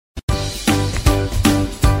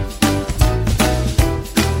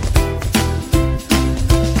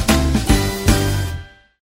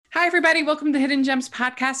everybody. Welcome to the Hidden Gems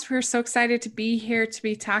podcast. We're so excited to be here to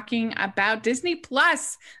be talking about Disney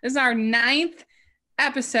Plus. This is our ninth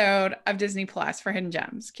episode of Disney Plus for Hidden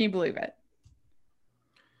Gems. Can you believe it?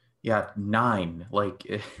 Yeah, nine.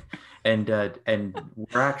 And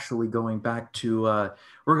we're actually going back to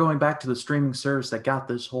the streaming service that got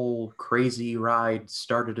this whole crazy ride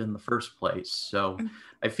started in the first place. So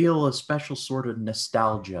I feel a special sort of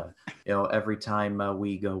nostalgia, every time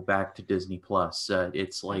we go back to Disney Plus.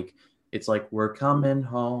 It's like we're coming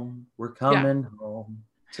home, we're Yeah. coming home.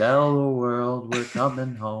 Tell the world we're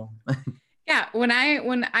coming home. Yeah. When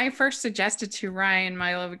I first suggested to Ryan,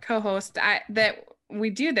 my lovely co-host, that we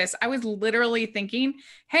do this, I was literally thinking,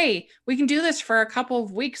 hey, we can do this for a couple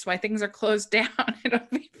of weeks while things are closed down. It'll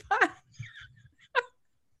be fun.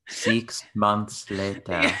 6 months later.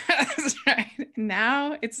 Yeah, that's right.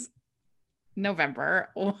 Now it's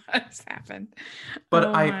November. What has happened? But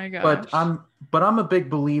Oh I my but gosh. I'm a big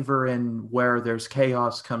believer in where there's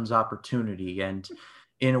chaos comes opportunity. And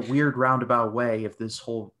in a weird roundabout way, if this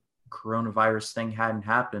whole coronavirus thing hadn't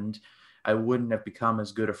happened, I wouldn't have become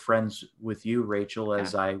as good of friends with you, Rachel, Yeah.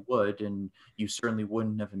 as I would, and you certainly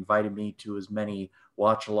wouldn't have invited me to as many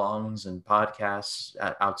watch-alongs and podcasts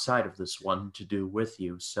outside of this one to do with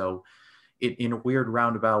you. So in a weird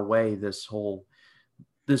roundabout way, this whole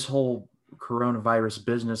coronavirus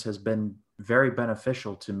business has been very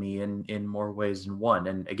beneficial to me in more ways than one.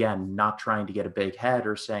 And again, not trying to get a big head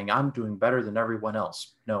or saying I'm doing better than everyone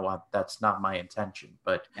else. No, that's not my intention.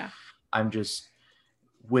 But Yeah. I'm just,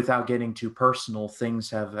 without getting too personal, things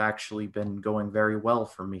have actually been going very well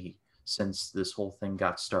for me since this whole thing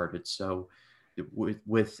got started. So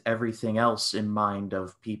with everything else in mind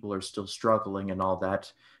of people are still struggling and all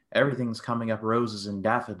that, everything's coming up roses and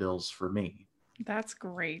daffodils for me. That's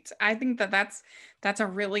great. I think that's a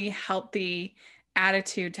really healthy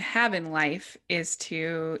attitude to have in life, is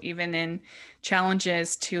to, even in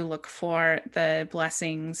challenges, to look for the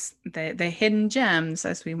blessings, the hidden gems,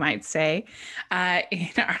 as we might say, in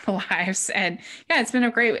our lives. And yeah,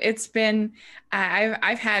 it's been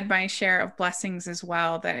I've had my share of blessings as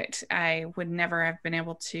well that I would never have been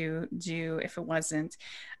able to do if it wasn't.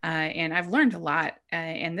 And I've learned a lot,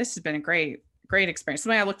 and this has been a great experience.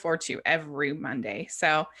 Something I look forward to every Monday,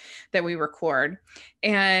 so that we record.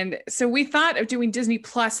 And so we thought of doing Disney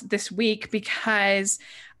Plus this week because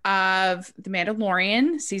of The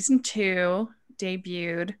Mandalorian season 2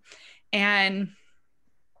 debuted. And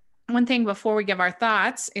one thing before we give our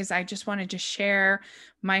thoughts is I just wanted to share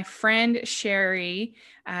my friend Sherry.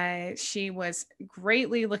 She was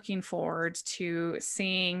greatly looking forward to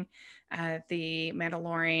seeing the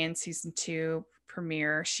Mandalorian season 2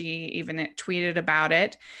 premiere. She even tweeted about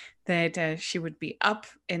it, that she would be up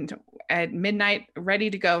and at midnight ready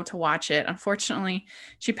to go to watch it. Unfortunately,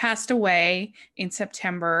 she passed away in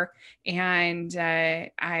September, and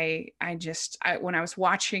when I was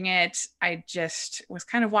watching it, I just was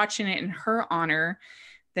kind of watching it in her honor.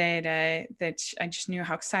 That I just knew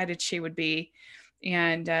how excited she would be,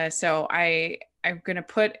 and so I'm going to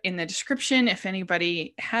put in the description, if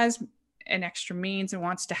anybody has an extra means and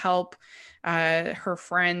wants to help her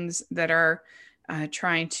friends that are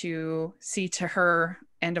trying to see to her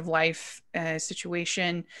end of life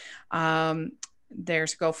situation.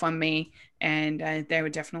 There's GoFundMe, and they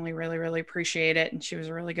would definitely really, really appreciate it. And she was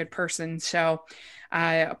a really good person. So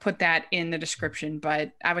I'll put that in the description.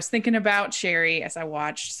 But I was thinking about Sherry as I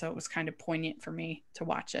watched, so it was kind of poignant for me to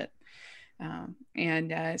watch it.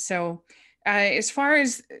 As far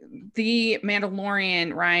as the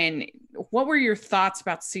Mandalorian, Ryan, what were your thoughts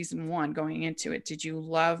about season 1 going into it? Did you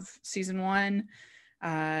love season 1?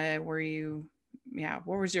 What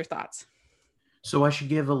was your thoughts? So I should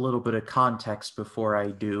give a little bit of context before I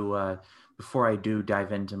do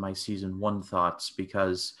dive into my season one thoughts,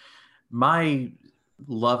 because my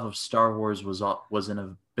love of Star Wars was in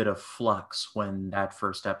a bit of flux when that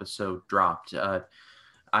first episode dropped.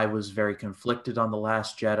 I was very conflicted on The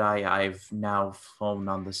Last Jedi. I've now flown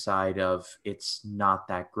on the side of it's not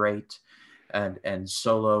that great, and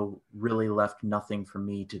Solo really left nothing for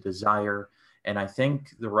me to desire. And I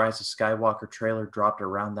think the Rise of Skywalker trailer dropped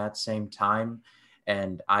around that same time,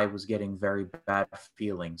 and I was getting very bad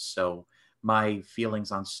feelings. So my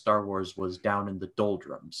feelings on Star Wars was down in the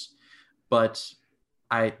doldrums. But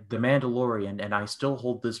The Mandalorian, and I still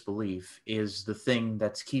hold this belief, is the thing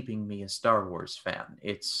that's keeping me a Star Wars fan.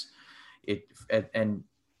 And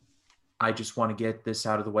I just want to get this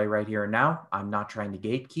out of the way right here and now. I'm not trying to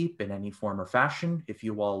gatekeep in any form or fashion. If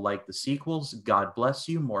you all like the sequels, God bless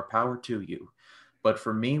you, more power to you. But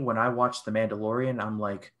for me, when I watch The Mandalorian, I'm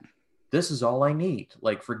like, this is all I need.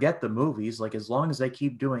 Like, forget the movies. Like, as long as they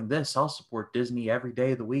keep doing this, I'll support Disney every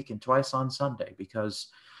day of the week and twice on Sunday, because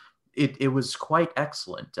it was quite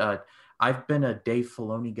excellent. I've been a Dave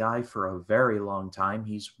Filoni guy for a very long time.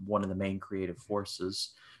 He's one of the main creative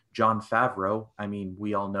forces. Jon Favreau, I mean,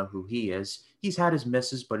 we all know who he is. He's had his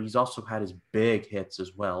misses, but he's also had his big hits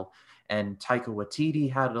as well. And Taika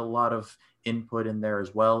Waititi had a lot of input in there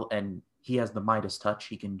as well. And he has the Midas touch.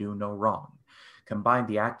 He can do no wrong. Combine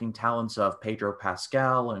the acting talents of Pedro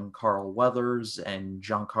Pascal and Carl Weathers and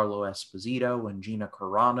Giancarlo Esposito and Gina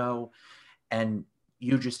Carano, and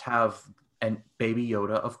you just have, and Baby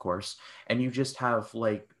Yoda, of course, and you just have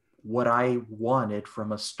like what I wanted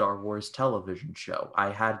from a Star Wars television show. I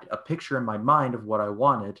had a picture in my mind of what I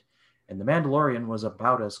wanted, and The Mandalorian was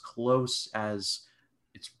about as close as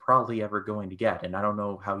it's probably ever going to get. And I don't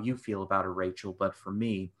know how you feel about it, Rachel, but for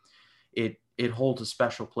me, it holds a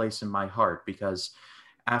special place in my heart, because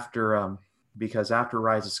after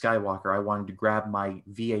Rise of Skywalker, I wanted to grab my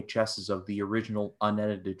VHSs of the original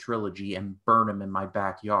unedited trilogy and burn them in my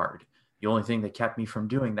backyard. The only thing that kept me from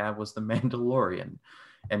doing that was The Mandalorian.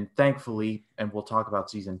 And thankfully, and we'll talk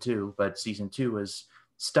about season 2, but season 2 is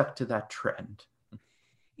stuck to that trend.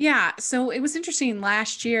 Yeah, so it was interesting.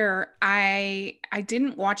 Last year, I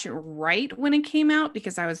didn't watch it right when it came out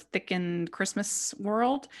because I was thick in Christmas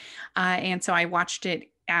world, and so I watched it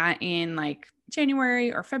in like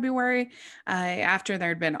January or February, after there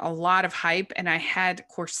had been a lot of hype, and I had, of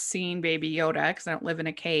course, seen Baby Yoda because I don't live in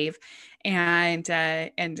a cave, and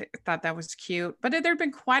thought that was cute. But there'd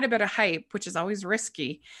been quite a bit of hype, which is always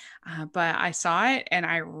risky. But I saw it and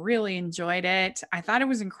I really enjoyed it. I thought it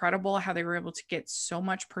was incredible how they were able to get so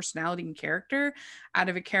much personality and character out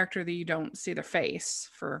of a character that you don't see their face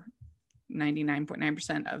for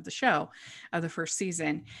 99.9% of the show, of the first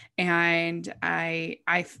season. And I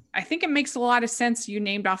think it makes a lot of sense. You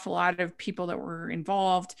named off a lot of people that were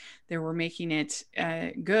involved. They were making it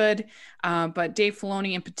good. But Dave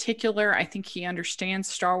Filoni in particular, I think he understands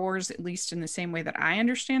Star Wars, at least in the same way that I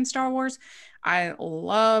understand Star Wars. I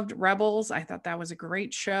loved Rebels. I thought that was a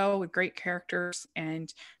great show with great characters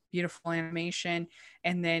and beautiful animation.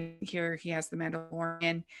 And then here he has The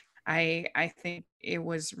Mandalorian. I think it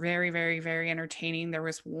was very, very, very entertaining. There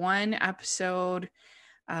was one episode,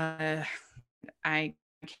 I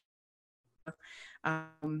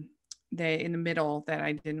in the middle that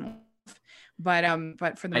I didn't love,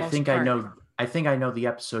 but for the most part, I think I know the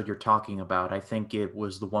episode you're talking about. I think it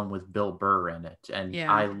was the one with Bill Burr in it, and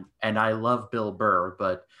yeah. I love Bill Burr,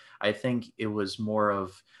 but I think it was more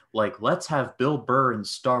of like, let's have Bill Burr in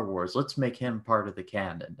Star Wars. Let's make him part of the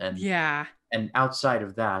canon, Yeah. and outside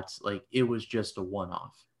of that, like, it was just a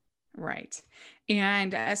one-off. Right.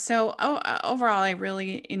 And overall, I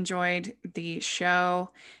really enjoyed the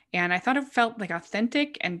show, and I thought it felt like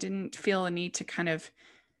authentic and didn't feel a need to kind of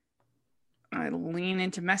lean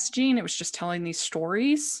into messaging. It was just telling these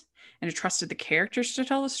stories, and it trusted the characters to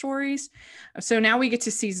tell the stories. So now we get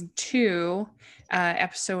to season 2,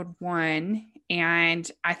 episode 1. And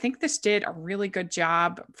I think this did a really good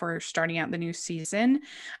job for starting out the new season.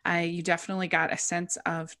 You definitely got a sense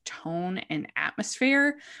of tone and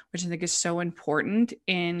atmosphere, which I think is so important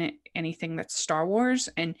in anything that's Star Wars.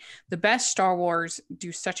 And the best Star Wars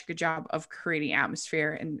do such a good job of creating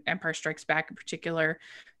atmosphere, and Empire Strikes Back in particular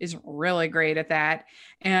is really great at that.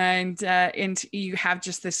 And you have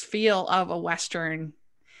just this feel of a Western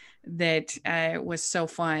that was so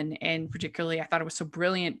fun. And particularly, I thought it was so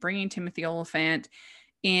brilliant bringing Timothy Olyphant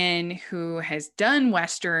in, who has done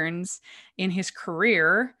Westerns in his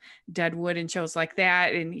career, Deadwood and shows like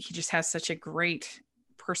that. And he just has such a great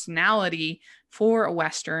personality for a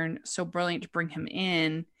Western. So brilliant to bring him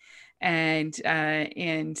in. And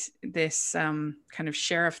this kind of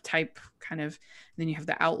sheriff type kind of, then you have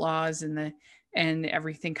the outlaws and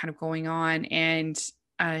everything kind of going on. And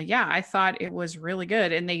yeah, I thought it was really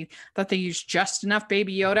good. And they thought they used just enough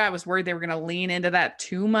Baby Yoda. I was worried they were going to lean into that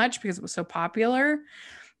too much because it was so popular.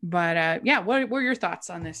 But yeah, what were your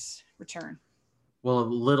thoughts on this return? Well, a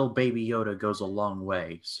little Baby Yoda goes a long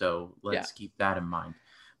way, so let's keep that in mind.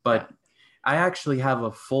 But I actually have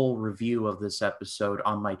a full review of this episode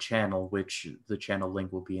on my channel, which the channel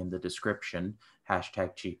link will be in the description,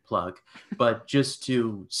 #cheap plug. But just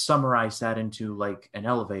to summarize that into like an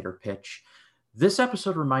elevator pitch, this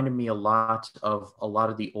episode reminded me a lot of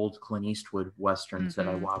the old Clint Eastwood Westerns that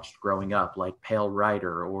I watched growing up, like Pale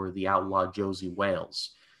Rider or The Outlaw Josie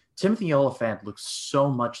Wales. Timothy Olyphant looks so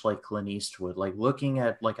much like Clint Eastwood. Like, looking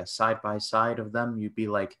at like a side-by-side of them, you'd be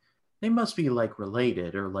like, they must be like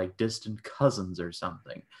related or like distant cousins or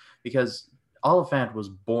something. Because Oliphant was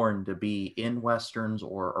born to be in westerns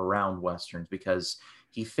or around westerns because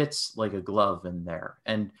he fits like a glove in there.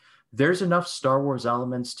 And there's enough Star Wars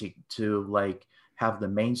elements to like have the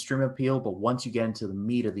mainstream appeal, but once you get into the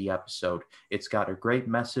meat of the episode, it's got a great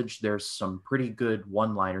message. There's some pretty good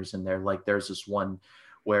one-liners in there. Like there's this one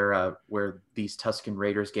where these Tusken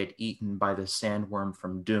Raiders get eaten by the sandworm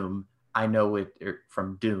from Doom. I know it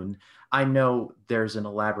from Dune. I know there's an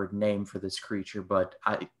elaborate name for this creature, but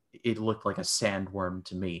it looked like a sandworm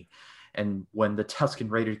to me. And when the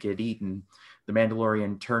Tusken Raiders get eaten, the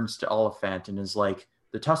Mandalorian turns to Oliphant and is like,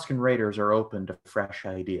 the Tusken Raiders are open to fresh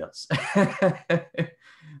ideas.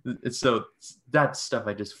 So that stuff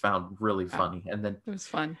I just found really funny. And then it was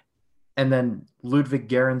fun. And then Ludwig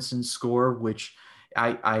Göransson's score, which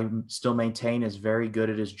I still maintain is very good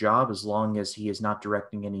at his job as long as he is not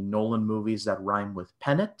directing any Nolan movies that rhyme with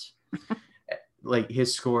pennant. Like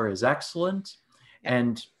his score is excellent. Yeah.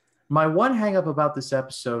 And my one hangup about this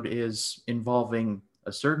episode is involving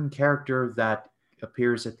a certain character that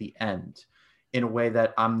appears at the end in a way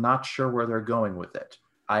that I'm not sure where they're going with it.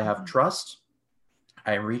 I have trust.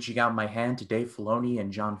 I am reaching out my hand to Dave Filoni and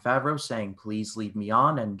Jon Favreau saying, please lead me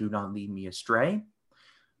on and do not lead me astray.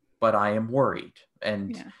 But I am worried.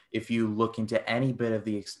 And if you look into any bit of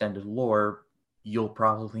the extended lore, you'll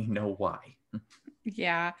probably know why.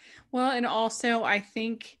 Yeah. Well, and also I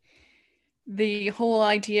think the whole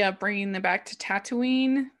idea of bringing them back to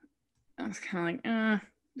Tatooine, I was kind of like,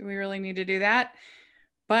 do we really need to do that?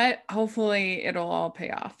 But hopefully it'll all pay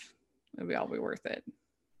off. It'll all be worth it.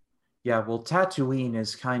 Yeah, well, Tatooine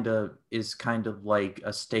is kind of like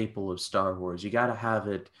a staple of Star Wars. You got to have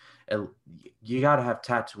it. You got to have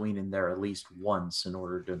Tatooine in there at least once in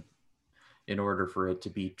order for it to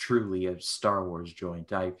be truly a Star Wars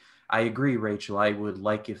joint. I agree, Rachel. I would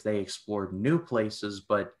like if they explored new places,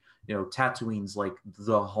 but Tatooine's like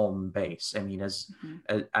the home base. I mean,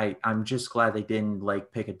 I'm just glad they didn't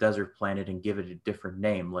like pick a desert planet and give it a different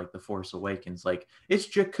name, like The Force Awakens. Like it's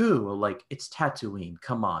Jakku, like it's Tatooine.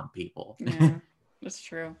 Come on, people. Yeah, that's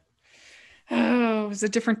true. Oh, it was a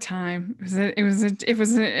different time. It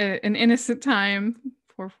was an innocent time.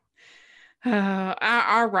 For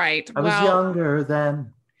all right. I was younger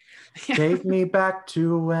then. Take me back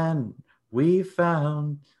to when we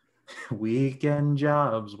found weekend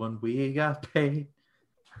jobs when we got paid.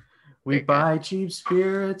 We buy cheap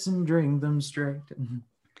spirits and drink them straight.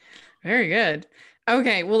 Very good.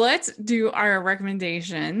 Okay, well, let's do our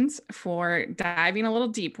recommendations for diving a little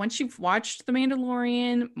deep. Once you've watched The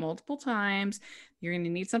Mandalorian multiple times, you're going to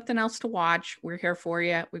need something else to watch. We're here for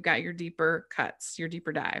you. We've got your deeper cuts, your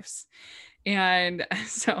deeper dives. And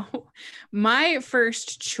so my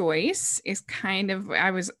first choice is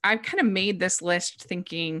I kind of made this list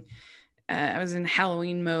thinking I was in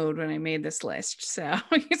Halloween mode when I made this list, so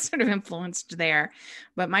it's sort of influenced there.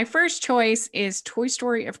 But my first choice is Toy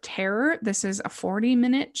Story of Terror. This is a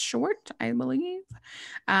 40-minute short, I believe.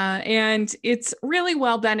 And it's really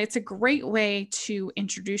well done. It's a great way to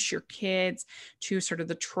introduce your kids to sort of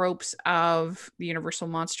the tropes of the Universal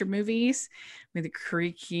monster movies with the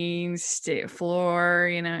creaking floor,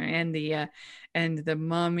 and the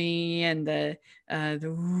mummy and the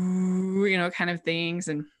kind of things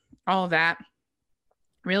and all of that.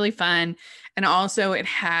 Really fun. And also it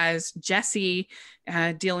has Jessie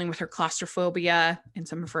dealing with her claustrophobia and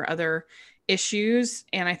some of her other issues.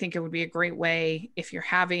 And I think it would be a great way if you're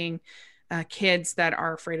having kids that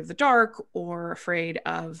are afraid of the dark or afraid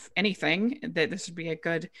of anything, that this would be a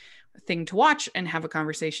good thing to watch and have a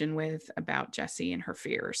conversation with about Jessie and her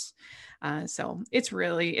fears. So it's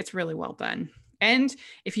really well done. And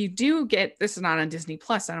if you do get, this is not on Disney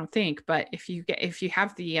Plus, I don't think, but if you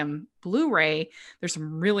have the Blu-ray, there's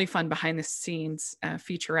some really fun behind the scenes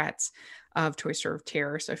featurettes of Toy Story of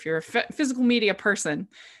Terror. So if you're a physical media person,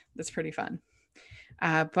 that's pretty fun.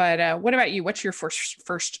 But what about you? What's your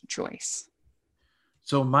first choice?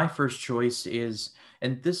 So my first choice is,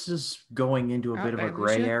 and this is going into a bit of a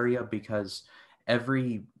gray area because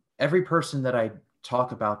every person that I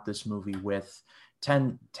talk about this movie with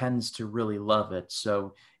tends to really love it.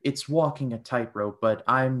 So it's walking a tightrope, but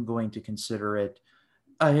I'm going to consider it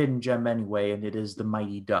a hidden gem anyway, and it is The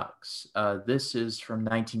Mighty Ducks. This is from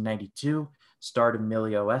 1992, starred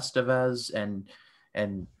Emilio Estevez,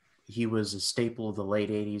 and he was a staple of the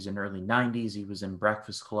late 80s and early 90s. He was in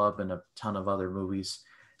Breakfast Club and a ton of other movies.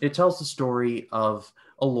 It tells the story of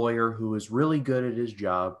a lawyer who is really good at his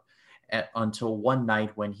job until one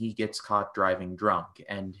night when he gets caught driving drunk.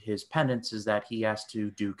 And his penance is that he has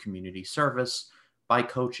to do community service by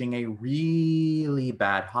coaching a really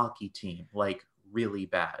bad hockey team, like really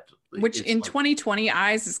bad. Which It's in like 2020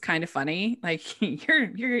 eyes is kind of funny. Like your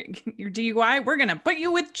DUI, we're gonna put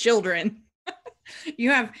you with children.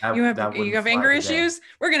 You have you have that you wouldn't have fly anger today. issues.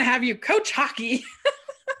 We're gonna have you coach hockey.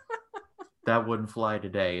 That wouldn't fly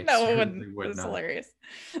today. It No, it wouldn't. certainly would It's not. hilarious.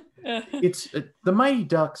 It's the Mighty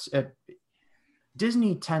Ducks.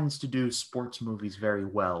 Disney tends to do sports movies very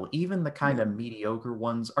well. Even the kind Yeah. of mediocre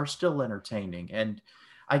ones are still entertaining. And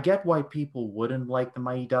I get why people wouldn't like the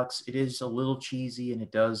Mighty Ducks. It is a little cheesy and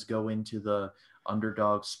it does go into the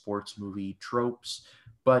underdog sports movie tropes.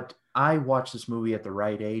 But I watched this movie at the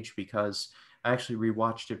right age because I actually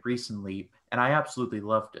rewatched it recently and I absolutely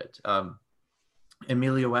loved it.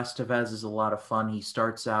 Emilio Estevez is a lot of fun. He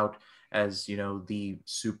starts out as, you know, the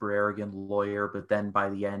super arrogant lawyer, but then by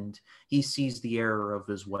the end, he sees the error of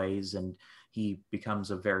his ways and he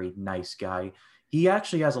becomes a very nice guy. He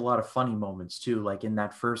actually has a lot of funny moments too. Like in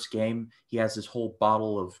that first game, he has this whole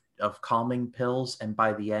bottle of calming pills, and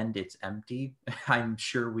by the end, it's empty. I'm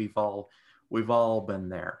sure we've all been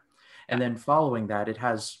there. And Yeah. then following that, it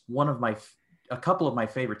has a couple of my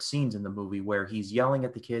favorite scenes in the movie where he's yelling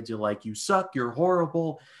at the kids. You're like, "You suck, you're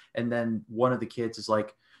horrible," and then one of the kids is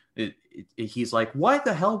like, he's like, "Why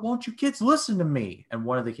the hell won't you kids listen to me?" And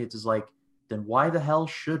one of the kids is like, "Then why the hell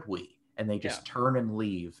should we?" And they Yeah. just turn and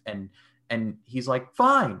leave. And he's like,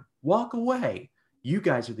 "Fine, walk away. You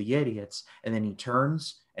guys are the idiots." And then he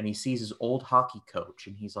turns and he sees his old hockey coach,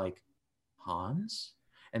 and he's like, "Hans?"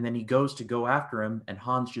 And then he goes to go after him, and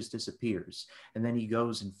Hans just disappears. And then he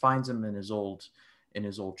goes and finds him in his old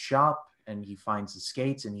shop, and he finds the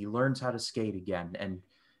skates, and he learns how to skate again. And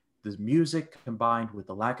the music combined with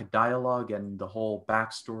the lack of dialogue and the whole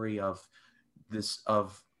backstory of this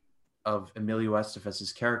of Emilio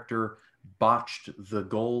Estevez's character botched the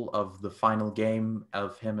goal of the final game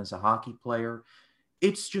of him as a hockey player.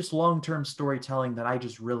 It's just long-term storytelling that I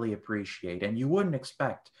just really appreciate, and you wouldn't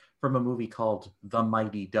expect from a movie called The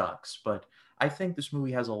Mighty Ducks. But I think this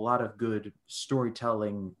movie has a lot of good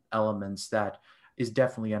storytelling elements that is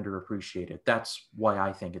definitely underappreciated. That's why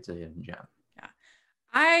I think it's a hidden gem. Yeah.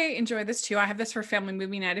 I enjoy this too. I have this for family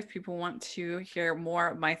movie night if people want to hear more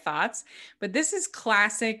of my thoughts. But this is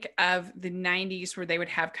classic of the 90s where they would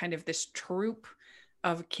have kind of this troupe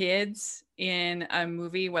of kids in a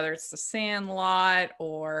movie, whether it's The Sandlot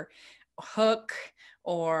or Hook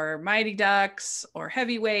or Mighty Ducks or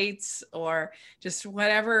Heavyweights or just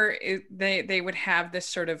whatever. They would have this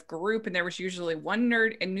sort of group, and there was usually one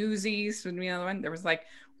nerd, and Newsies would be another one. There was like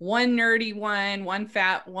one nerdy one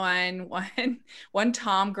fat one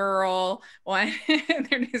Tom girl, one.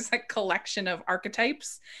 There is a collection of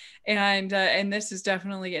archetypes, and this is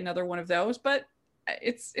definitely another one of those. But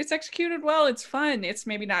it's executed well. It's fun. It's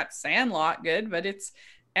maybe not Sandlot good, but it's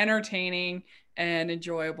entertaining and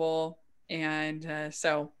enjoyable. And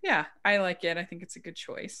so yeah, I like it. I think it's a good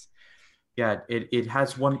choice. Yeah, it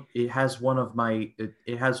has one of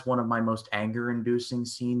my most anger inducing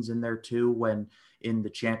scenes in there too, when in the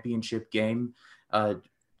championship game, uh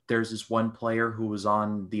there's this one player who was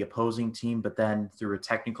on the opposing team but then through a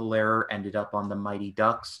technical error ended up on the Mighty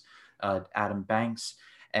Ducks, Adam Banks.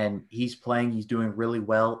 And he's doing really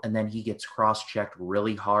well, and then he gets cross-checked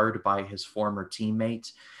really hard by his former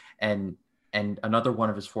teammate, and another one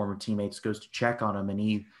of his former teammates goes to check on him,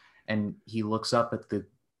 and he looks up at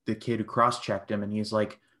the kid who cross-checked him, and he's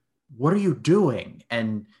like, "What are you doing?"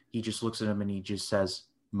 And he just looks at him and he just says,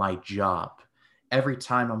 "My job." Every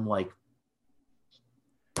time I'm like,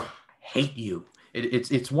 hate you.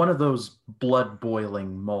 It's one of those blood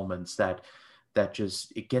boiling moments that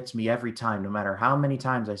just it gets me every time. No matter how many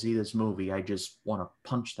times I see this movie, I just want to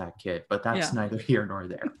punch that kid. But that's Yeah. neither here nor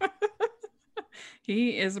there.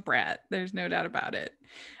 He is a brat. There's no doubt about it.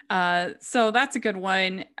 So that's a good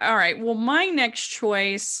one. All right. Well, my next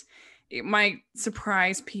choice, it might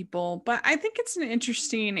surprise people, but I think it's an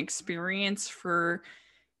interesting experience for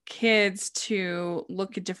kids to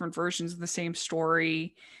look at different versions of the same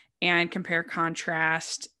story and compare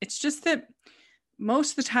contrast. It's just that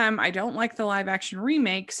most of the time I don't like the live action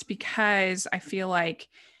remakes because I feel like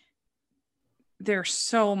they're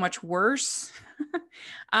so much worse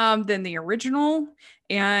than the original.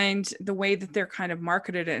 And the way that they're kind of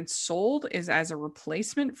marketed and sold is as a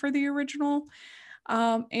replacement for the original.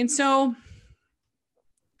 And so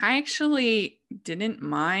I actually didn't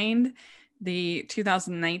mind the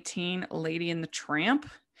 2019 Lady and the Tramp.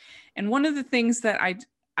 And one of the things that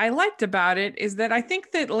I liked about it is that I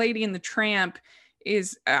think that Lady and the Tramp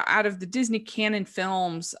is out of the Disney canon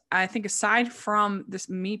films, I think aside from this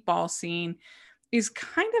meatball scene, is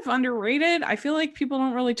kind of underrated. I feel like people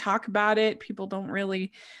don't really talk about it. People don't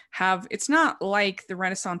really have, it's not like the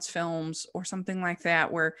Renaissance films or something like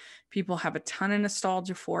that where people have a ton of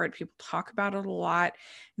nostalgia for it. People talk about it a lot.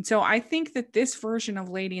 And so I think that this version of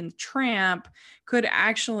Lady and the Tramp could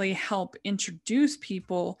actually help introduce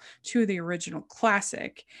people to the original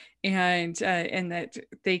classic, and that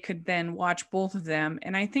they could then watch both of them.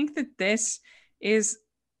 And I think that this is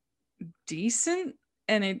decent,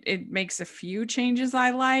 and it makes a few changes I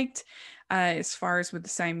liked, as far as with the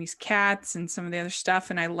Siamese cats and some of the other stuff.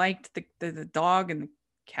 And I liked the dog and the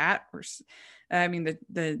cat, or I mean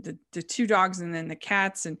the two dogs and then the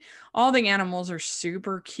cats, and all the animals are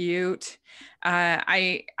super cute.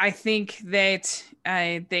 I think that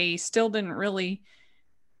they still didn't really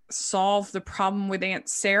solve the problem with Aunt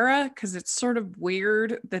Sarah, because it's sort of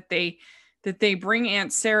weird that they bring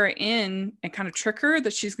Aunt Sarah in and kind of trick her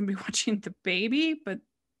that she's going to be watching the baby, but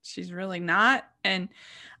she's really not. And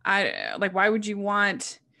I like, why would you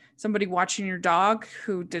want somebody watching your dog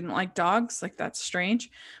who didn't like dogs? Like, that's strange.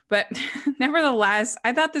 But nevertheless,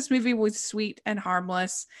 I thought this movie was sweet and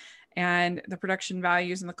harmless, and the production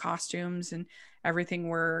values and the costumes and everything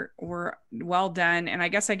were well done. And I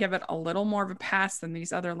guess I give it a little more of a pass than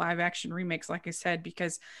these other live action remakes, like I said,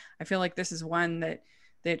 because I feel like this is one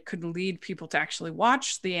that could lead people to actually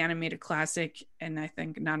watch the animated classic. And I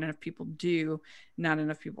think not enough people do, not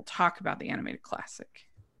enough people talk about the animated classic.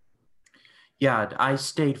 Yeah, I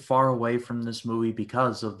stayed far away from this movie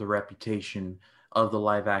because of the reputation of the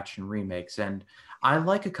live action remakes. And I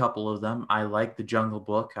like a couple of them. I like The Jungle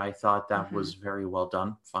Book. I thought that Mm-hmm. was very well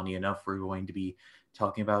done. Funny enough, we're going to be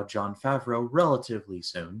talking about Jon Favreau relatively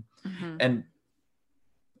soon. Mm-hmm. And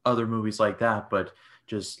other movies like that, but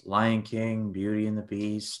just Lion King, Beauty and the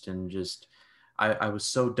Beast, and just I was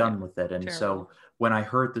so Yeah, done with it. And terrible. so when I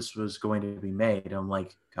heard this was going to be made, I'm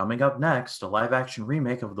like, coming up next, a live action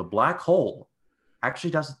remake of The Black Hole.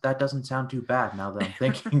 Actually, doesn't sound too bad now that I'm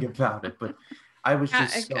thinking about it. But I was Yeah,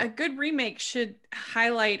 just a so good remake should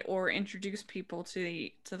highlight or introduce people to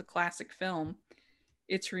the classic film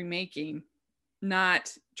it's remaking,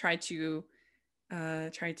 not try to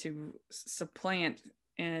supplant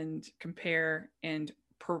and compare and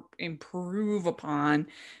improve upon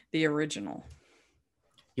the original.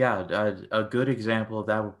 yeah, a good example of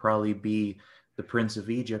that would probably be The Prince of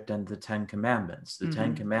Egypt and the Ten Commandments. The Ten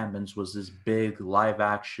Mm-hmm. Commandments was this big live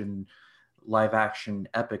action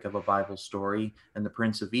epic of a Bible story, and The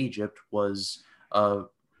Prince of Egypt uh,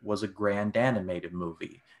 was a grand animated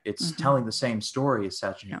movie. It's Mm-hmm. telling the same story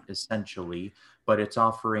Yeah. essentially, but it's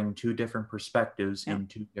offering two different perspectives Yeah. in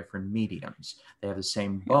two different mediums. They have the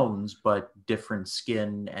same Yeah. bones, but different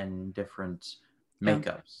skin and different Yeah.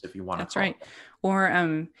 makeups, if you want to That's call right. it that.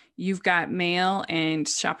 Or you've got mail and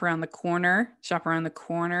shop around the corner. Shop around the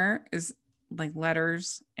corner is like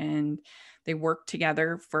letters, and they work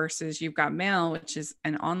together, versus you've got mail, which is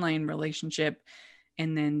an online relationship,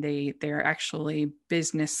 and then they're actually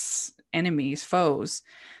business enemies, foes.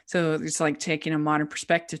 So it's like taking a modern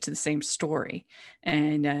perspective to the same story,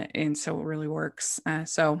 and so it really works.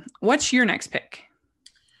 So what's your next pick?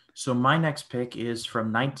 So my next pick is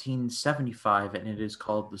from 1975, and it is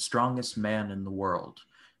called The Strongest Man in the World.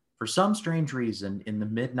 For some strange reason, in the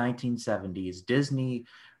mid 1970s, Disney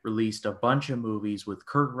released a bunch of movies with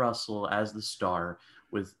Kurt Russell as the star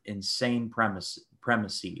with insane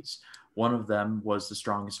premises. One of them was The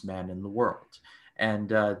Strongest Man in the World. And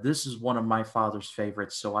this is one of my father's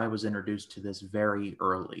favorites, so I was introduced to this very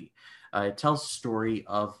early. It tells the story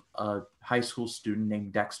of a high school student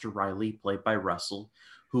named Dexter Riley, played by Russell,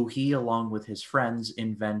 who he, along with his friends,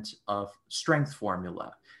 invent a strength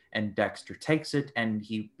formula. And Dexter takes it and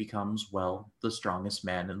he becomes, well, the strongest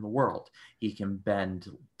man in the world. He can bend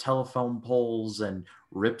telephone poles and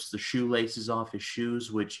rips the shoelaces off his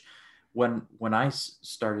shoes, which when I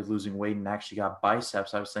started losing weight and actually got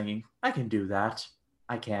biceps, I was thinking, I can do that.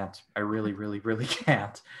 I can't. I really, really, really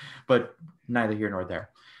can't. But neither here nor there.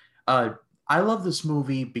 Uh, I love this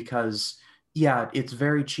movie because, yeah, it's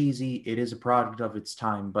very cheesy. It is a product of its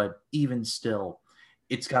time, but even still,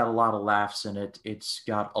 it's got a lot of laughs in it. It's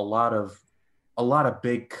got a lot of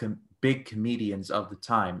big comedians of the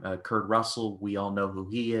time. Kurt Russell, we all know who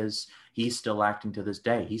he is. He's still acting to this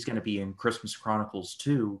day. He's going to be in Christmas Chronicles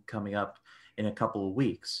 2 coming up in a couple of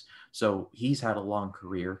weeks. So he's had a long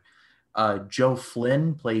career. Joe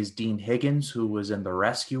Flynn plays Dean Higgins, who was in The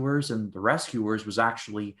Rescuers, and The Rescuers was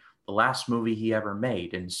actually the last movie he ever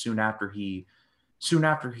made. And soon after he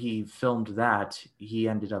filmed that, he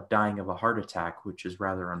ended up dying of a heart attack, which is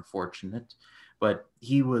rather unfortunate. But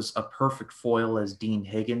he was a perfect foil as Dean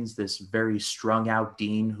Higgins, this very strung out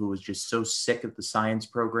Dean who was just so sick of the science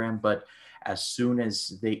program. But as soon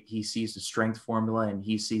as he sees the strength formula and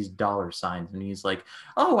he sees dollar signs, and he's like,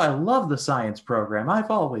 "Oh, I love the science program.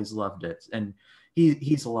 I've always loved it." And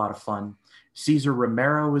he's a lot of fun. Cesar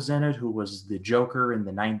Romero was in it, who was the Joker in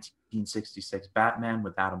the 1966 Batman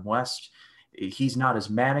with Adam West. He's not as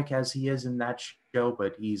manic as he is in that show,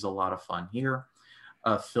 but he's a lot of fun here.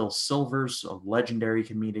 Phil Silvers, a legendary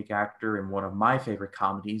comedic actor in one of my favorite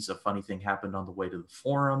comedies, A Funny Thing Happened on the Way to the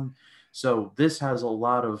Forum. So this has a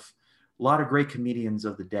lot of great comedians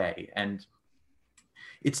of the day, and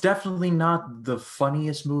it's definitely not the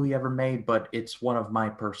funniest movie ever made, but it's one of my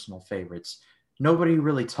personal favorites. Nobody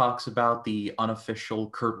really talks about the unofficial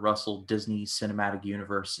Kurt Russell Disney cinematic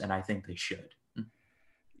universe, and I think they should.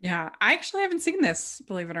 Yeah, I actually haven't seen this,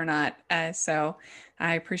 believe it or not. So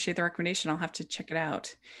I appreciate the recommendation. I'll have to check it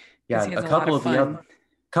out because Yeah, he has a a lot couple of of the fun.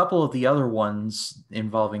 couple of the other ones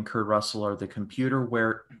involving Kurt Russell are the computer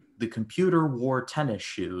wore tennis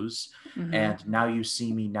shoes, Hmm. and Now You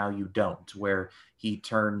See Me, Now You Don't, where he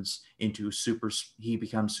becomes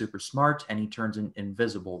super smart and he turns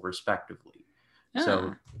invisible respectively.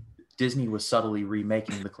 So Ah, Disney was subtly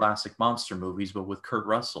remaking the classic monster movies, but with Kurt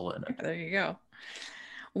Russell in it. there you go.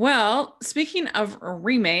 Well, speaking of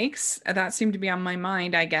remakes, that seemed to be on my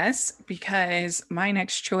mind, I guess, because my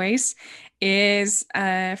next choice is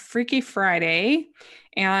Freaky Friday.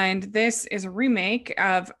 And this is a remake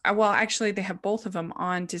of, well, actually, they have both of them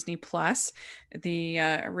on Disney Plus, the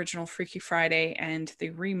original Freaky Friday and the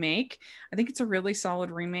remake. I think it's a really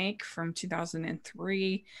solid remake from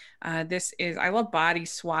 2003. I love body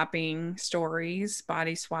swapping stories,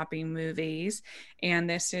 body swapping movies. And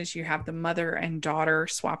this is you have the mother and daughter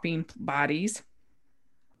swapping bodies.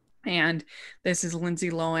 And this is Lindsay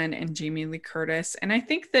Lohan and Jamie Lee Curtis. And I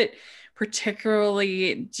think that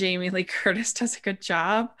particularly Jamie Lee Curtis does a good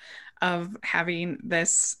job of having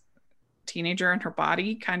this teenager in her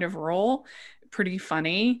body kind of role. Pretty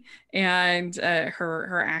funny, and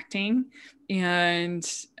her acting, and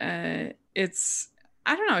it's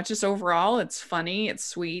I don't know. It's just overall, it's funny, it's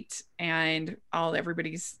sweet, and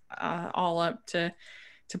everybody's all up to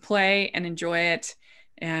play and enjoy it.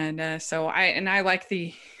 And I like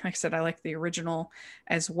like I said, I like the original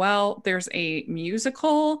as well. There's a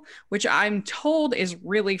musical, which I'm told is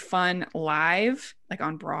really fun live, like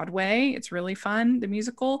on Broadway. It's really fun, the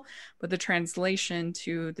musical, but the translation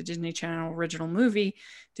to the Disney Channel original movie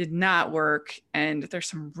did not work. And there's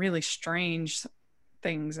some really strange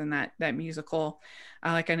things in that musical,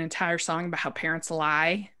 like an entire song about how parents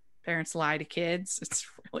lie to kids.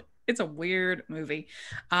 It's a weird movie.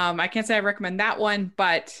 I can't say I recommend that one,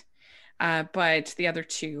 but the other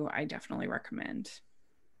two I definitely recommend.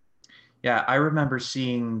 Yeah, I remember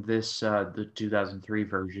seeing this the 2003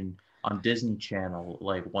 version on Disney Channel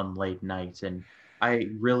like one late night, and I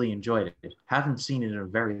really enjoyed it. Haven't seen it in a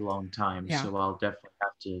very long time, Yeah. so I'll definitely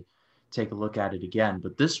have to take a look at it again.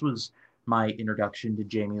 But this was my introduction to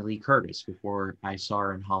Jamie Lee Curtis before I saw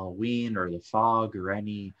her in Halloween or The Fog or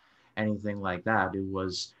anything like that. It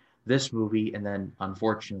was this movie, and then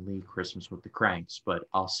unfortunately Christmas with the Cranks. But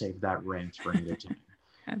I'll save that rant for another time.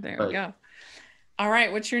 And there we But go. All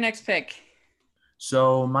right, what's your next pick?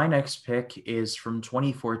 So my next pick is from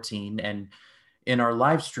 2014, and in our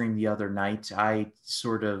live stream the other night, I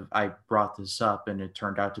brought this up, and it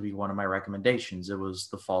turned out to be one of my recommendations. It was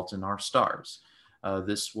The Fault in Our Stars.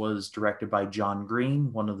 This was directed by John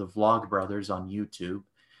Green, one of the Vlog brothers on YouTube.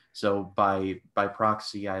 So by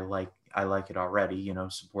proxy, I like it already. You know,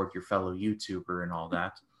 support your fellow YouTuber and all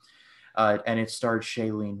that. And it starred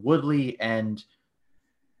Shailene Woodley and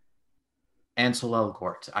Ansel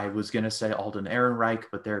Elgort. I was going to say Alden Ehrenreich,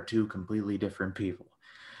 but they're two completely different people.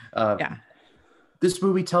 Uh, Yeah. this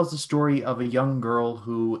movie tells the story of a young girl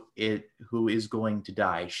who is going to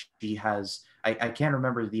die. She has I can't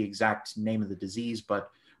remember the exact name of the disease,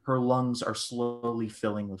 but her lungs are slowly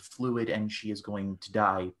filling with fluid, and she is going to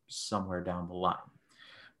die somewhere down the line.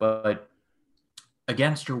 But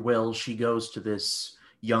against her will, she goes to this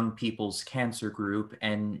young people's cancer group,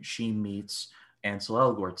 and she meets Ansel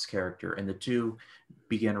Elgort's character, and the two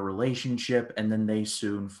begin a relationship, and then they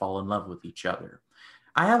soon fall in love with each other.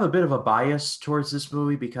 I have a bit of a bias towards this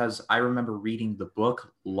movie because I remember reading the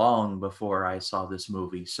book long before I saw this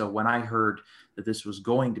movie. So when I heard that this was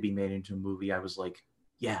going to be made into a movie, I was like,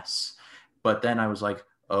 yes. But then I was like,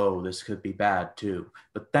 oh, this could be bad too.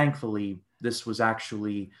 But thankfully, this was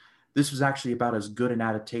actually about as good an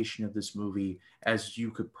adaptation of this movie as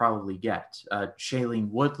you could probably get. Shailene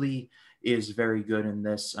Woodley is very good in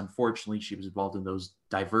this. Unfortunately, she was involved in those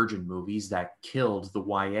Divergent movies that killed the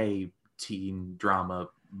YA teen drama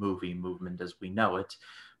movie movement as we know it.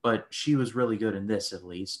 But she was really good in this, at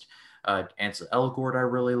least. Ansel Elgort I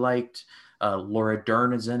really liked. Laura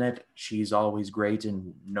Dern is in it. She's always great,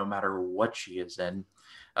 and no matter what she is in.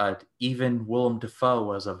 Even Willem Dafoe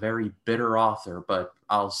was a very bitter author, but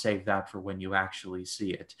I'll save that for when you actually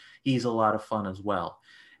see it. He's a lot of fun as well.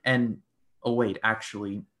 And oh wait,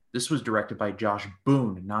 actually, this was directed by Josh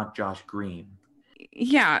Boone, not Josh Green.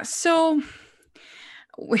 Yeah, so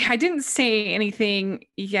I didn't say anything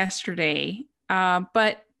yesterday,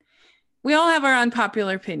 but we all have our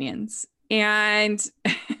unpopular opinions. And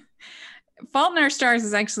Fault in Our Stars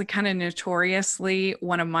is actually kind of notoriously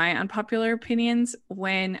one of my unpopular opinions.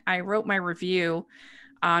 When I wrote my review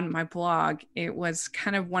on my blog, it was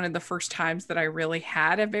kind of one of the first times that I really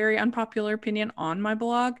had a very unpopular opinion on my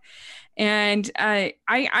blog. And I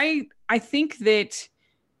think that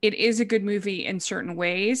it is a good movie in certain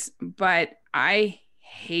ways, but I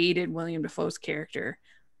hated William Dafoe's character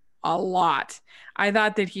a lot. I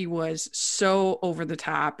thought that he was so over the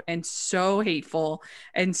top and so hateful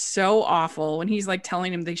and so awful when he's like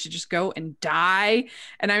telling him they should just go and die.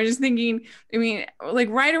 And I was just thinking, I mean, like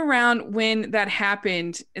right around when that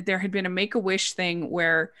happened, there had been a Make-A-Wish thing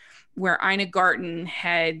where Ina Garten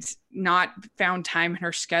had not found time in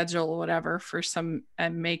her schedule or whatever for some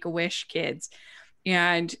Make-A-Wish kids,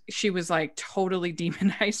 and she was like totally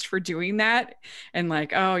demonized for doing that and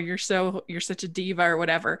like, oh, you're such a diva or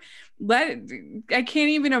whatever. I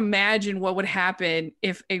can't even imagine what would happen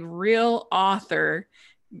if a real author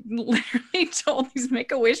literally told these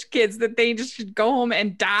Make-A-Wish kids that they just should go home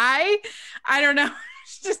and die. I don't know.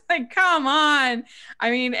 It's just like, come on.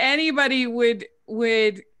 I mean, anybody would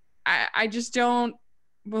I just don't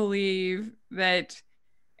believe that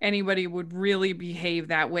anybody would really behave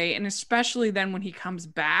that way. And especially then when he comes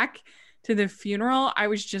back to the funeral, I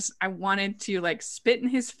wanted to like spit in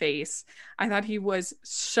his face. I thought he was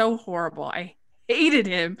so horrible. I hated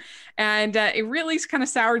him. And it really kind of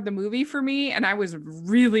soured the movie for me. And I was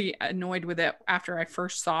really annoyed with it after I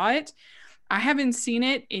first saw it. I haven't seen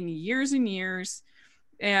it in years and years.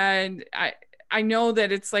 And I know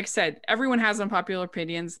that it's like I said, everyone has unpopular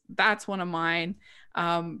opinions. That's one of mine.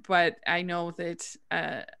 But I know that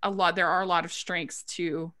there are a lot of strengths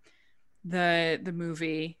to the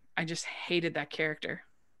movie. I just hated that character.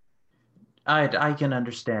 I can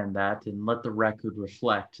understand that, and let the record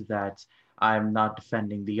reflect that I'm not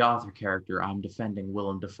defending the author character. I'm defending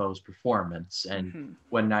Willem Dafoe's performance. And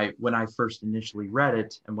Mm-hmm. when I first initially read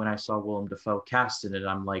it, and when I saw Willem Dafoe cast in it,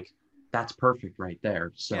 I'm like, that's perfect right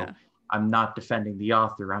there. So Yeah, I'm not defending the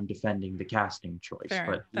author. I'm defending the casting choice. fair.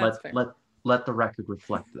 But That's fair. let the record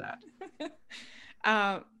reflect that.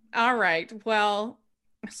 All right. Well,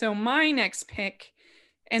 so my next pick,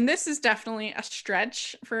 and this is definitely a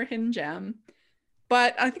stretch for a hidden gem,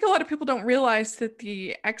 but I think a lot of people don't realize that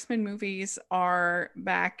the X-Men movies are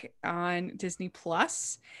back on Disney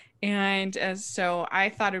Plus. And so I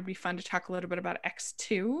thought it would be fun to talk a little bit about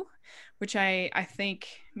X2, which I think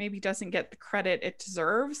maybe doesn't get the credit it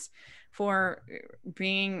deserves for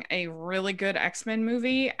being a really good X-Men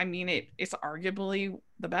movie. I mean, it's arguably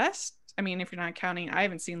the best. I mean, if you're not counting, I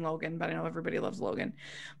haven't seen Logan, but I know everybody loves Logan.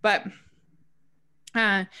 But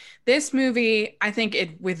uh, this movie, I think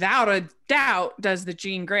it without a doubt does the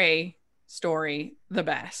Jean Grey story the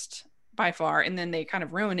best by far, and then they kind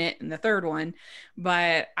of ruin it in the third one.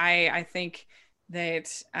 But I think that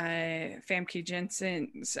Famke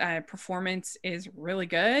Jensen's performance is really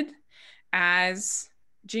good as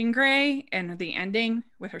Jean Grey, and the ending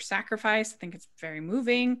with her sacrifice. I think it's very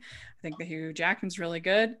moving. I think that Hugh Jackman's really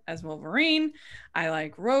good as Wolverine. I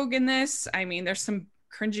like Rogue in this. I mean, there's some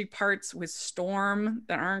cringy parts with Storm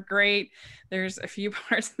that aren't great. There's a few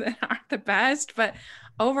parts that aren't the best, but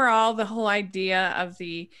overall, the whole idea of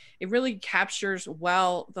it really captures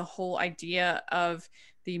well the whole idea of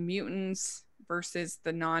the mutants versus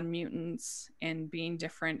the non-mutants and being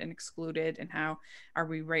different and excluded, and how are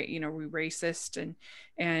we we racist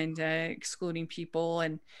and excluding people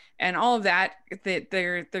and all of that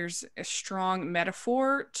there's a strong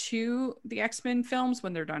metaphor to the X-Men films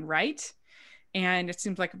when they're done right. And it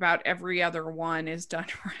seems like about every other one is done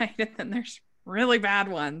right, and then there's really bad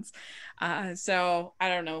ones. So I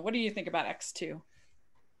don't know, what do you think about X2?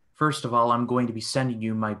 First of all, I'm going to be sending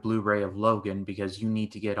you my Blu-ray of Logan because you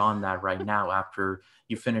need to get on that right now after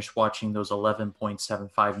you finish watching those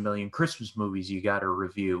 11.75 million Christmas movies you got to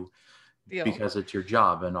review. Deal. Because it's your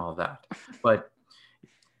job and all that. But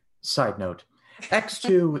side note,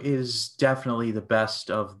 X2 is definitely the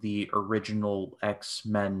best of the original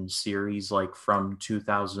X-Men series, like from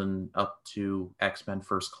 2000 up to X-Men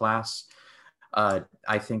First Class. I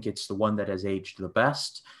think it's the one that has aged the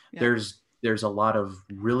best. Yeah. There's a lot of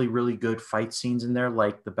really, really good fight scenes in there,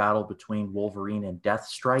 like the battle between Wolverine and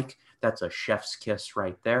Deathstrike. That's a chef's kiss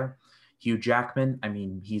right there. Hugh Jackman, I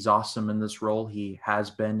mean, he's awesome in this role. He has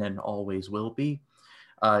been and always will be.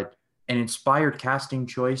 Uh, an inspired casting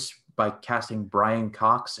choice by casting Brian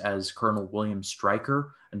Cox as Colonel William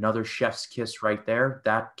Stryker, another chef's kiss right there.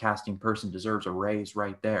 That casting person deserves a raise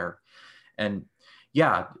right there. And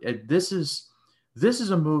yeah, this is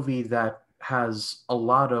a movie that has a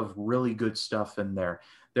lot of really good stuff in there.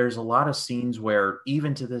 There's a lot of scenes where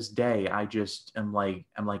even to this day I just am like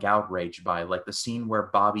outraged by, like the scene where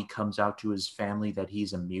Bobby comes out to his family that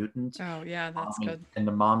he's a mutant. Oh yeah, that's good. And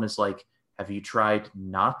the mom is like, have you tried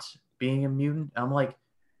not being a mutant? And I'm like,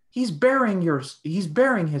 he's bearing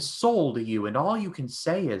his soul to you, and all you can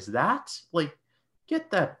say is that? Like,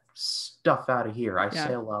 get that stuff out of here. I Yeah.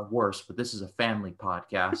 say a lot worse, but this is a family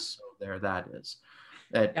podcast, so there that is.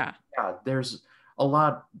 That Yeah. yeah, there's a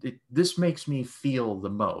lot. This makes me feel the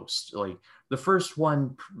most. Like the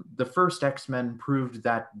first X-Men proved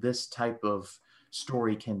that this type of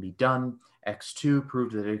story can be done. X2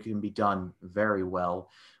 proved that it can be done very well.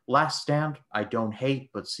 Last Stand, I don't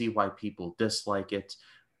hate, but see why people dislike it.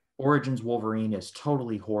 Origins Wolverine is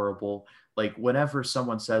totally horrible. Like, whenever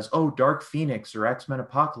someone says, oh, Dark Phoenix or X Men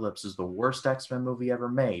Apocalypse is the worst X Men movie ever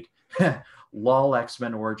made, lol, X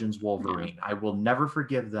Men Origins Wolverine. I will never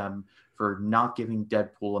forgive them for not giving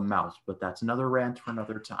Deadpool a mouth, but that's another rant for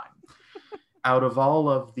another time. Out of all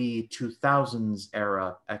of the 2000s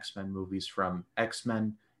era X Men movies, from X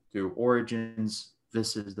Men through Origins,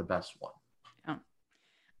 this is the best one. Oh,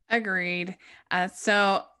 agreed.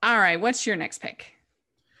 So, all right, what's your next pick?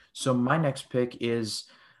 So my next pick is,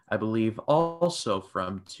 I believe, also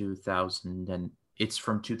from 2000, and it's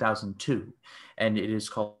from 2002, and it is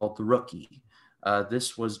called The Rookie.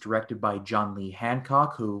 This was directed by John Lee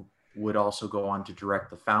Hancock, who would also go on to direct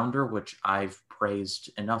The Founder, which I've praised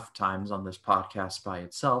enough times on this podcast by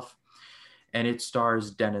itself. And it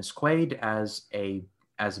stars Dennis Quaid as a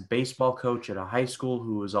baseball coach at a high school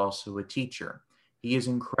who is also a teacher. He is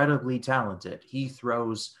incredibly talented. He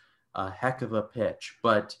throws a heck of a pitch,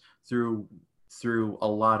 but through a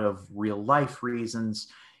lot of real life reasons,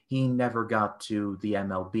 he never got to the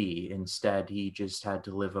MLB. Instead, he just had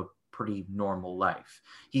to live a pretty normal life.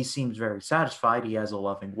 He seems very satisfied. He has a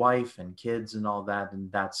loving wife and kids and all that, and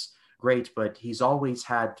that's great, but he's always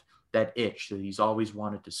had that itch that he's always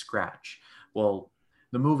wanted to scratch. Well,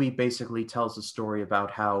 the movie basically tells a story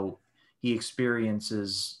about how he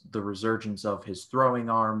experiences the resurgence of his throwing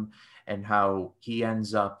arm and how he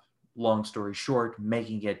ends up, long story short,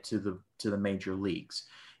 making it to the major leagues.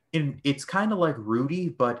 It's kind of like Rudy,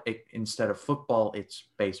 but instead of football, it's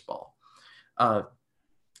baseball.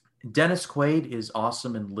 Dennis Quaid is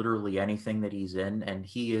awesome in literally anything that he's in, and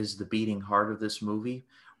he is the beating heart of this movie.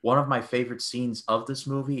 One of my favorite scenes of this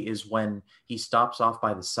movie is when he stops off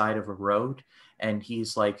by the side of a road and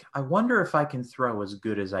he's like, I wonder if I can throw as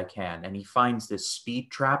good as I can. And he finds this speed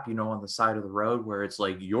trap, on the side of the road where it's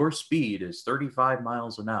like, your speed is 35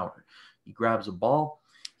 miles an hour. He grabs a ball,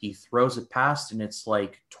 he throws it past, and it's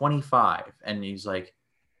like 25. And he's like,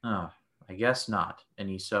 oh, I guess not. And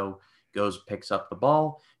he goes, picks up the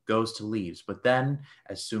ball, goes to leaves. But then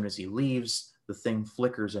as soon as he leaves, the thing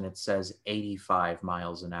flickers and it says 85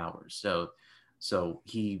 miles an hour. So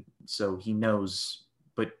he knows,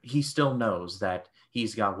 but he still knows that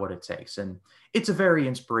he's got what it takes. And it's a very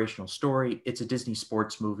inspirational story. It's a Disney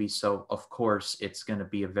sports movie, so of course it's going to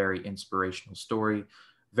be a very inspirational story.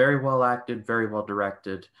 Very well acted, very well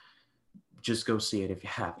directed. Just go see it if you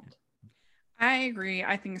haven't. I agree.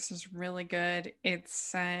 I think this is really good.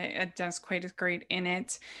 It's Dennis Quaid is great in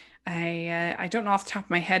it. I don't know off the top of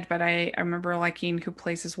my head, but I remember liking who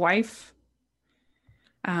plays his wife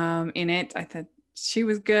in it. I thought she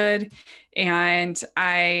was good, and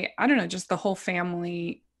I don't know, just the whole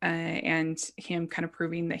family and him kind of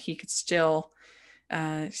proving that he could still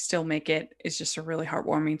make it is just a really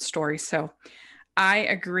heartwarming story. So I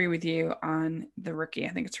agree with you on The Rookie. I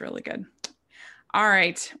think it's really good. All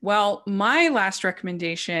right. Well, my last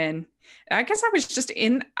recommendation, I guess I was just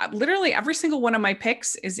in literally every single one of my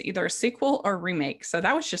picks is either a sequel or remake. So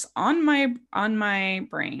that was just on my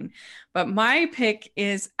brain. But my pick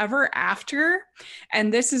is Ever After,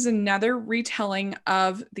 and this is another retelling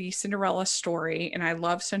of the Cinderella story, and I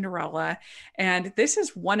love Cinderella, and this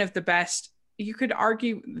is one of the best. You could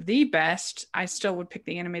argue the best. I still would pick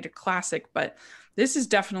the animated classic, but this is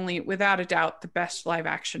definitely, without a doubt, the best live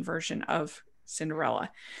action version of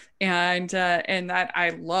Cinderella. And that I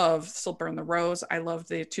love Still Burn the Rose. I love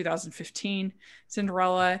the 2015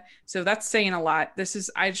 Cinderella. So that's saying a lot.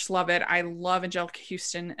 I just love it. I love Angelica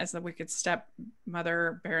Houston as the wicked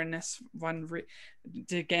stepmother, Baroness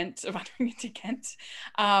de Ghent.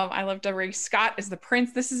 I love Ray Scott as the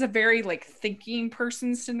prince. This is a very like thinking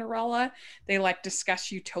person Cinderella. They like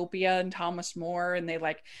discuss Utopia and Thomas More, and they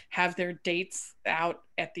like have their dates out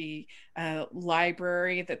at the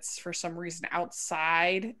library that's for some reason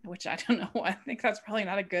outside, which I don't know. I think that's probably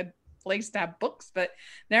not a good place to have books, but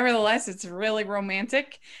nevertheless, it's really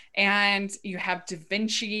romantic. And you have Da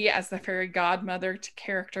Vinci as the fairy godmother to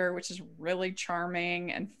character, which is really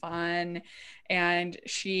charming and fun. And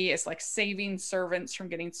she is like saving servants from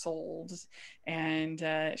getting sold. And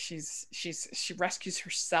she rescues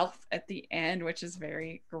herself at the end, which is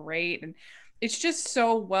very great. And it's just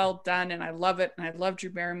so well done, and I love it. And I love Drew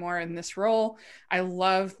Barrymore in this role. I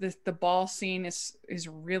love the ball scene is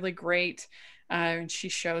really great. And she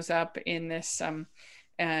shows up in this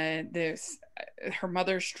her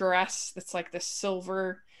mother's dress that's like this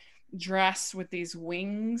silver dress with these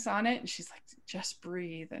wings on it, and she's like, just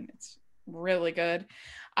breathe, and it's really good.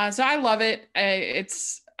 So I love it. I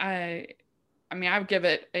mean, I would give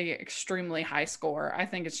it a extremely high score. I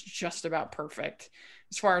think it's just about perfect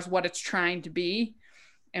as far as what it's trying to be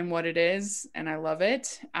and what it is, and I love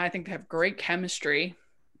it. I think they have great chemistry.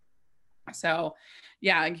 So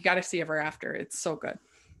yeah, you got to see Ever After. It's so good.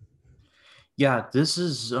 Yeah, this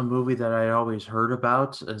is a movie that I always heard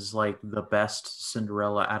about as like the best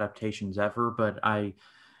Cinderella adaptations ever, but I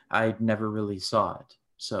never really saw it.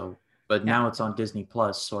 So, but Yeah. now it's on Disney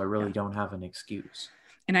Plus, so I really Yeah. don't have an excuse.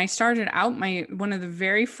 And I started out one of the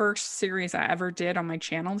very first series I ever did on my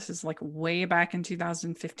channel. This is like way back in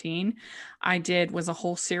 2015. Was a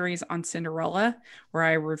whole series on Cinderella where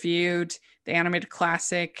I reviewed the animated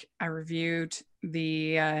classic. I reviewed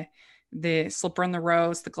the Slipper and the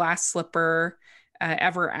Rose, the Glass Slipper,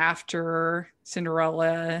 Ever After,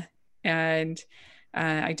 Cinderella, and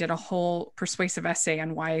I did a whole persuasive essay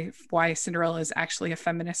on why Cinderella is actually a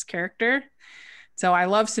feminist character. So I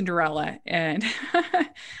love Cinderella, and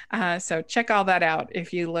so check all that out.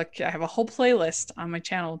 If you look, I have a whole playlist on my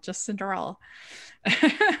channel just Cinderella.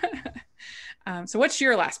 So what's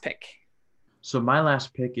your last pick? So my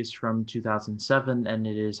last pick is from 2007, and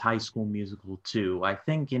it is High School Musical 2. I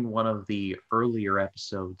think in one of the earlier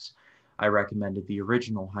episodes, I recommended the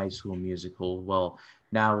original High School Musical. Well,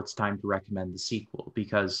 now it's time to recommend the sequel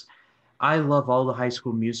because I love all the High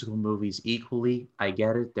School Musical movies equally. I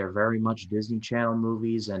get it; they're very much Disney Channel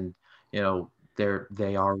movies, and they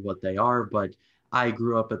are what they are. But I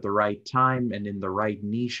grew up at the right time and in the right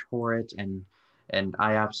niche for it, and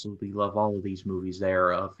I absolutely love all of these movies. They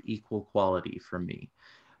are of equal quality for me.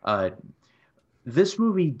 Uh, this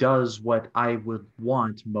movie does what I would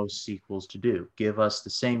want most sequels to do: give us the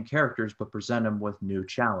same characters, but present them with new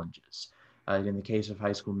challenges. In the case of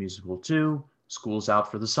High School Musical 2, school's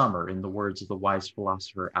out for the summer, in the words of the wise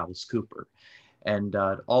philosopher Alice Cooper. And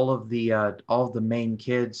all of the main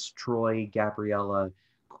kids, Troy, Gabriella,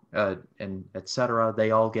 and etc.,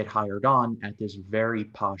 they all get hired on at this very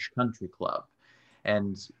posh country club.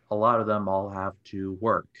 And a lot of them all have to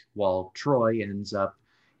work, while Troy ends up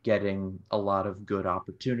getting a lot of good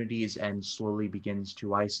opportunities and slowly begins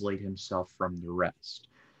to isolate himself from the rest.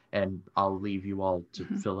 And I'll leave you all to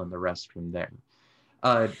fill in the rest from there.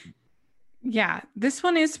 Yeah, this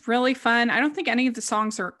one is really fun. I don't think any of the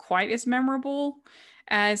songs are quite as memorable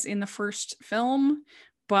as in the first film,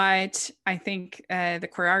 but I think the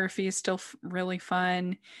choreography is still really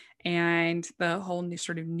fun, and the whole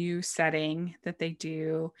new setting that they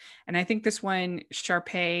do. And I think this one,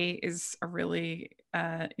 Sharpay, is a really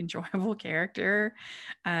enjoyable character.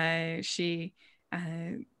 She,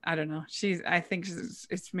 I don't know, I think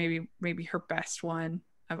it's maybe her best one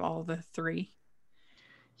of all the three.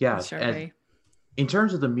 Yeah, and in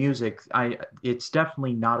terms of the music, it's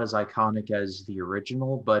definitely not as iconic as the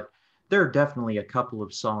original, but there are definitely a couple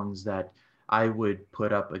of songs that I would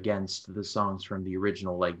put up against the songs from the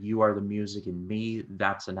original, like "You Are the Music in Me."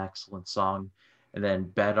 That's an excellent song, and then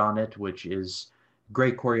 "Bet on It," which is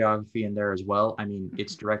great choreography in there as well. I mean,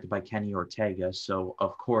 it's directed by Kenny Ortega, so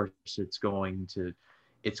of course it's going to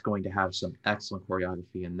have some excellent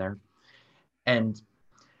choreography in there, and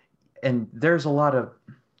there's a lot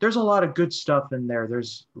of good stuff in there.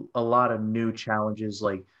 There's a lot of new challenges,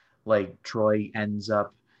 like Troy ends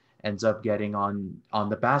up getting on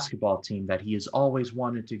the basketball team that he has always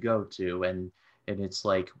wanted to go to, and it's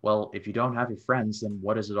like, well, if you don't have your friends, then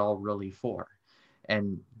what is it all really for?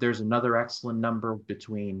 And there's another excellent number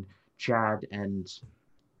between Chad and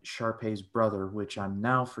Sharpay's brother, which I'm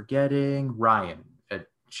now forgetting, Ryan.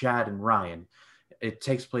 Chad and Ryan. It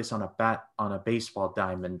takes place on a baseball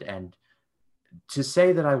diamond, and To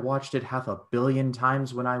say that I watched it half a billion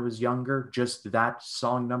times when I was younger, just that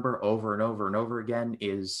song number over and over and over again,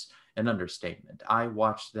 is an understatement. I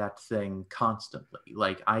watched that thing constantly.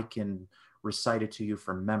 Like, I can recite it to you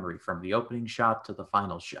from memory, from the opening shot to the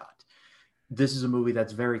final shot. This is a movie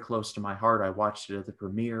that's very close to my heart. I watched it at the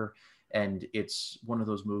premiere, and it's one of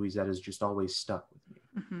those movies that has just always stuck with me.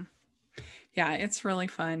 Mhm. Yeah, it's really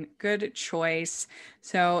fun. Good choice.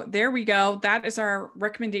 So there we go. That is our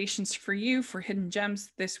recommendations for you for Hidden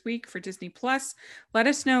Gems this week for Disney Plus. Let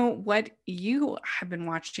us know what you have been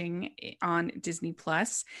watching on Disney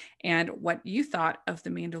Plus and what you thought of the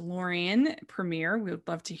Mandalorian premiere. We would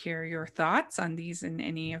love to hear your thoughts on these and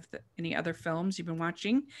any other films you've been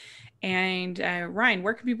watching. And Ryan,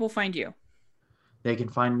 where can people find you? They can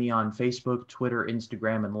find me on Facebook, Twitter,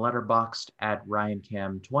 Instagram, and Letterboxd at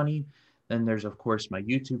RyanCam20. Then there's, of course, my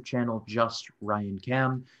YouTube channel, just Ryan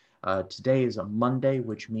Cam. Today is a Monday,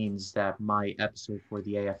 which means that my episode for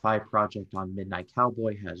the AFI project on Midnight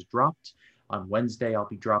Cowboy has dropped. On Wednesday, I'll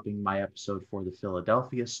be dropping my episode for the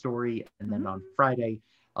Philadelphia story. And then on Friday,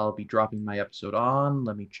 I'll be dropping my episode on,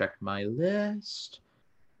 let me check my list.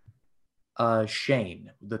 Shane,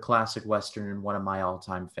 the classic Western and one of my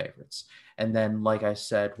all-time favorites. And then, like I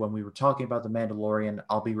said, when we were talking about The Mandalorian,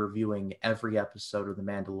 I'll be reviewing every episode of The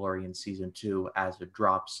Mandalorian Season 2 as it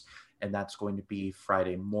drops, and that's going to be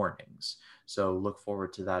Friday mornings. So look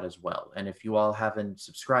forward to that as well. And if you all haven't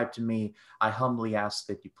subscribed to me, I humbly ask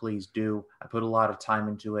that you please do. I put a lot of time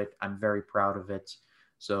into it. I'm very proud of it.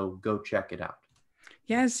 So go check it out.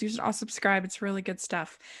 Yes, you should all subscribe. It's really good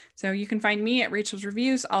stuff. So you can find me at Rachel's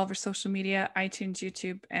Reviews, all over social media, iTunes,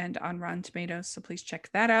 YouTube, and on Rotten Tomatoes. So please check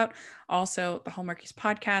that out. Also, the Hallmarkies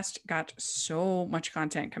podcast got so much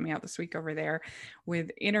content coming out this week over there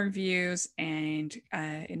with interviews and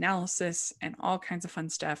analysis and all kinds of fun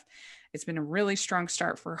stuff. It's been a really strong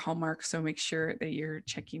start for Hallmark. So make sure that you're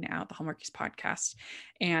checking out the Hallmarkies podcast.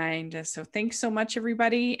 And so thanks so much,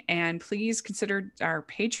 everybody. And please consider our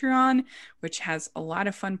Patreon, which has a lot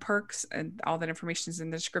of fun perks, and all that information is in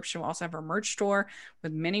the description. We'll also have our merch store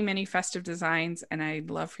with many, many festive designs, and I'd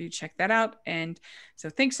love for you to check that out. And so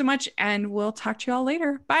thanks so much, and we'll talk to you all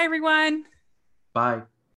later. Bye, everyone. Bye.